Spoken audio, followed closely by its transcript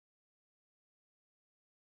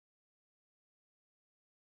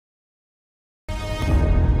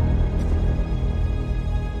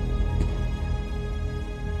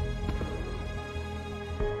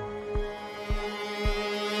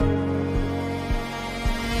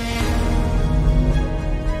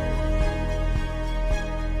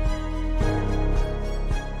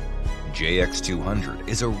JX-200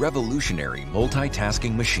 is a revolutionary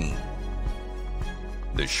multitasking machine.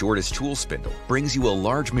 The shortest tool spindle brings you a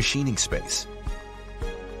large machining space.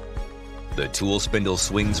 The tool spindle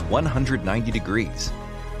swings 190 degrees.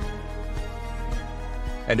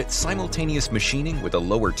 And its simultaneous machining with a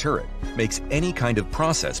lower turret makes any kind of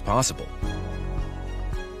process possible.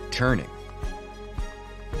 Turning,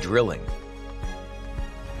 drilling,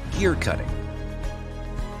 gear cutting,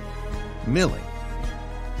 milling,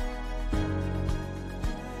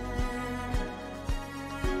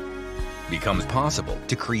 becomes possible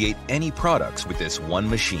to create any products with this one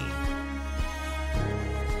machine.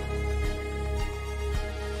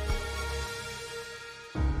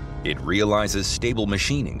 It realizes stable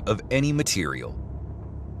machining of any material.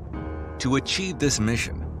 To achieve this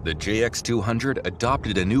mission, the JX-200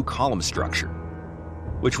 adopted a new column structure,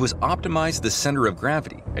 which was optimized the center of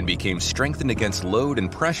gravity and became strengthened against load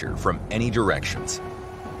and pressure from any directions.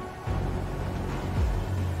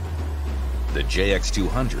 The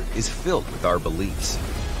JX-200 is filled with our beliefs.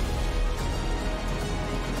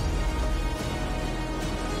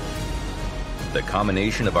 The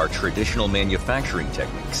combination of our traditional manufacturing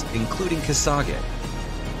techniques, including kasage,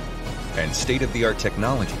 and state-of-the-art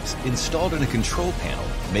technologies installed in a control panel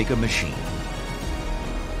make a machine.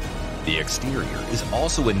 The exterior is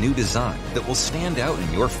also a new design that will stand out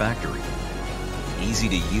in your factory. Easy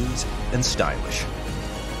to use and stylish.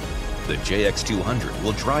 The JX-200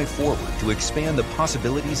 will drive forward to expand the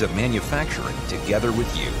possibilities of manufacturing together with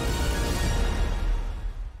you.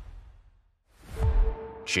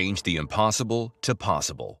 Change the impossible to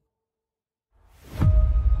possible.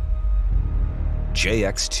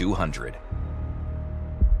 JX-200.